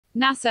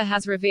NASA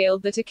has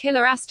revealed that a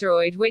killer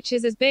asteroid which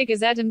is as big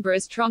as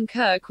Edinburgh's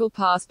Kirk will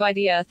pass by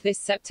the Earth this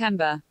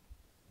September.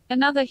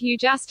 Another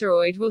huge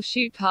asteroid will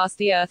shoot past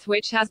the Earth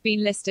which has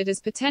been listed as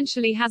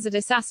potentially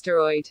hazardous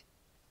asteroid.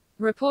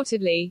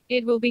 Reportedly,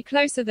 it will be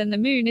closer than the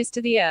Moon is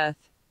to the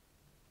Earth.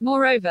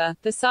 Moreover,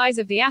 the size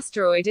of the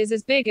asteroid is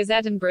as big as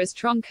Edinburgh's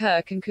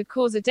Kirk and could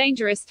cause a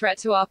dangerous threat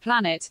to our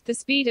planet. The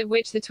speed at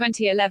which the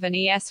 2011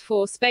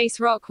 ES4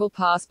 space rock will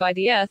pass by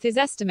the Earth is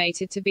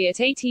estimated to be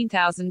at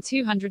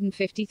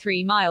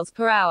 18,253 miles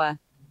per hour.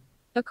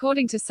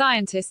 According to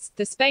scientists,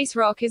 the space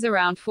rock is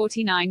around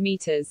 49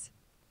 meters.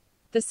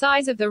 The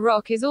size of the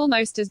rock is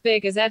almost as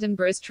big as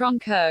Edinburgh's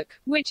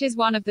Kirk, which is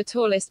one of the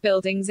tallest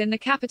buildings in the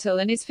capital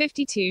and is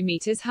 52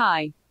 meters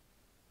high.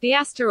 The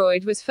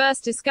asteroid was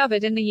first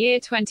discovered in the year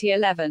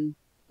 2011.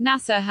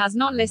 NASA has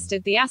not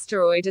listed the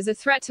asteroid as a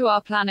threat to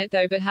our planet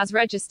though, but has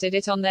registered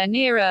it on their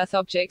near-Earth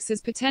objects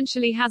as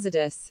potentially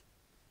hazardous.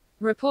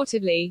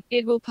 Reportedly,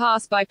 it will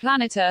pass by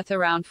planet Earth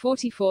around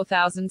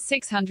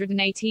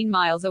 44,618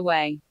 miles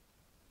away.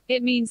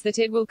 It means that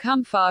it will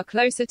come far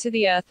closer to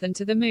the Earth than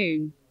to the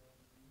Moon.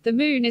 The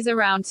Moon is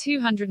around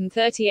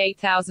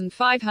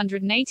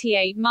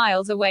 238,588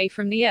 miles away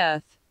from the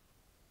Earth.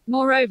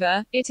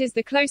 Moreover, it is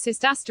the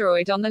closest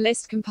asteroid on the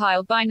list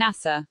compiled by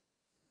NASA.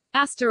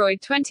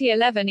 Asteroid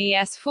 2011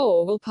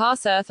 ES4 will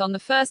pass Earth on the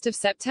 1st of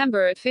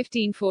September at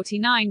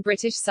 15:49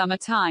 British Summer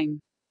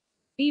Time.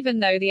 Even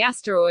though the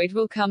asteroid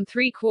will come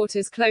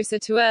 3/4 closer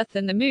to Earth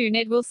than the Moon,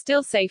 it will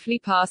still safely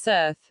pass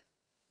Earth.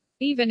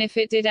 Even if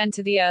it did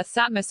enter the Earth's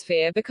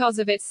atmosphere, because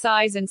of its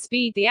size and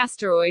speed, the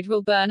asteroid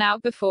will burn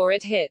out before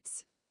it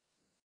hits.